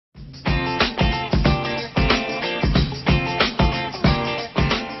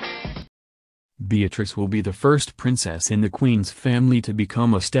Beatrice will be the first princess in the Queen's family to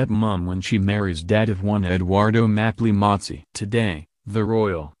become a stepmom when she marries dad of one Edoardo Mazzi. Today, the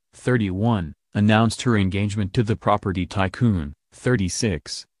royal, 31, announced her engagement to the property tycoon,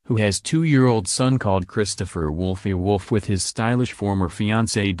 36, who has two-year-old son called Christopher Wolfie Wolf with his stylish former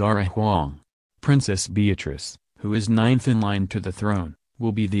fiancée Dara Huang. Princess Beatrice, who is ninth in line to the throne,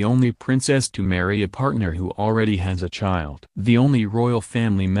 will be the only princess to marry a partner who already has a child. The only royal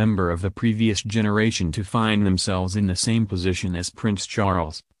family member of the previous generation to find themselves in the same position as Prince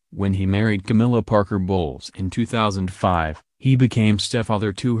Charles. When he married Camilla Parker Bowles in 2005, he became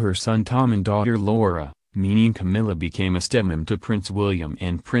stepfather to her son Tom and daughter Laura, meaning Camilla became a stepmom to Prince William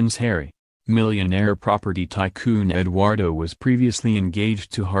and Prince Harry. Millionaire property tycoon Edoardo was previously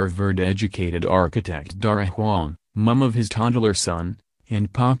engaged to Harvard-educated architect Dara Huang, mum of his toddler son,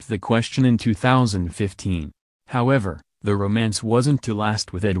 and popped the question in 2015. However, the romance wasn't to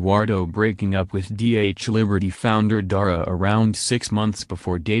last, with Edoardo breaking up with Liberty founder Dara around 6 months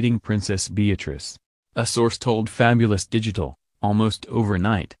before dating Princess Beatrice. A source told Fabulous Digital, almost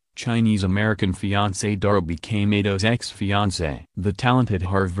overnight, Chinese-American fiancé Dara became Edo's ex-fiancé. The talented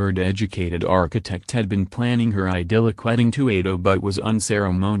Harvard-educated architect had been planning her idyllic wedding to Edo but was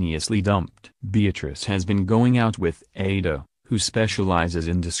unceremoniously dumped. Beatrice has been going out with Edo, who specializes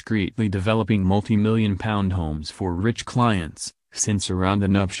in discreetly developing multi-million-pound homes for rich clients, since around the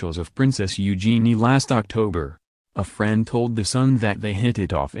nuptials of Princess Eugenie last October. A friend told The Sun that they hit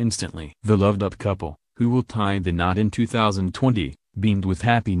it off instantly. The loved-up couple, who will tie the knot in 2020, beamed with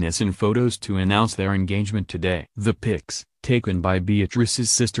happiness in photos to announce their engagement today. The pics, taken by Beatrice's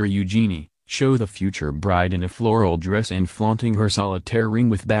sister Eugenie, show the future bride in a floral dress and flaunting her solitaire ring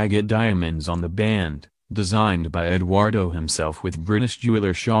with baguette diamonds on the band, designed by Edoardo himself with British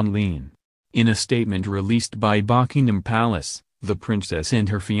jeweler Sean Lean. In a statement released by Buckingham Palace, the princess and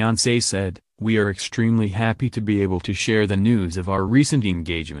her fiancé said, "We are extremely happy to be able to share the news of our recent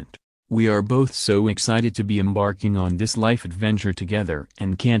engagement. We are both so excited to be embarking on this life adventure together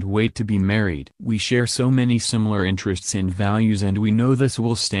and can't wait to be married. We share so many similar interests and values, and we know this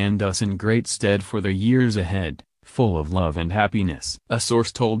will stand us in great stead for the years ahead, full of love and happiness." A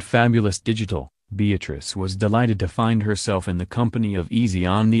source told Fabulous Digital, Beatrice was delighted to find herself in the company of Easy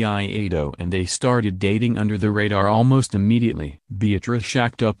on the Eye Edo, and they started dating under the radar almost immediately. Beatrice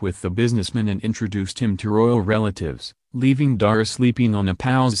shacked up with the businessman and introduced him to royal relatives, leaving Dara sleeping on a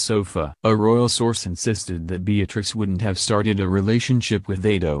pal's sofa. A royal source insisted that Beatrice wouldn't have started a relationship with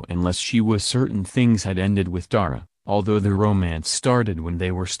Edo unless she was certain things had ended with Dara, although the romance started when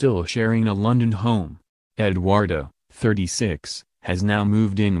they were still sharing a London home. Edoardo, 36, has now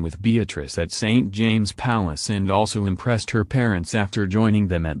moved in with Beatrice at St. James Palace and also impressed her parents after joining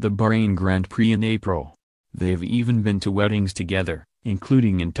them at the Bahrain Grand Prix in April. They've even been to weddings together,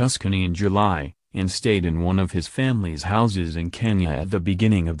 including in Tuscany in July, and stayed in one of his family's houses in Kenya at the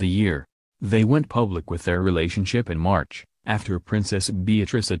beginning of the year. They went public with their relationship in March, after Princess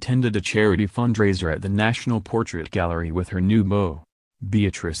Beatrice attended a charity fundraiser at the National Portrait Gallery with her new beau.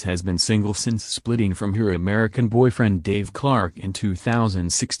 Beatrice has been single since splitting from her American boyfriend Dave Clark in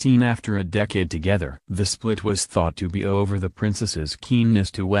 2016 after a decade together. The split was thought to be over the princess's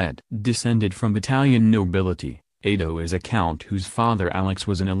keenness to wed. Descended from Italian nobility, Edo is a count whose father Alex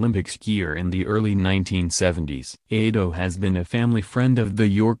was an Olympic skier in the early 1970s. Edo has been a family friend of the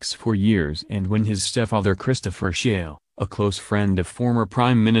Yorks for years, and when his stepfather Christopher Shale, a close friend of former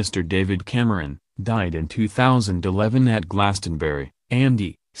Prime Minister David Cameron, died in 2011 at Glastonbury,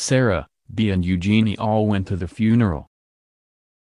 Andy, Sarah, Bea and Eugenie all went to the funeral.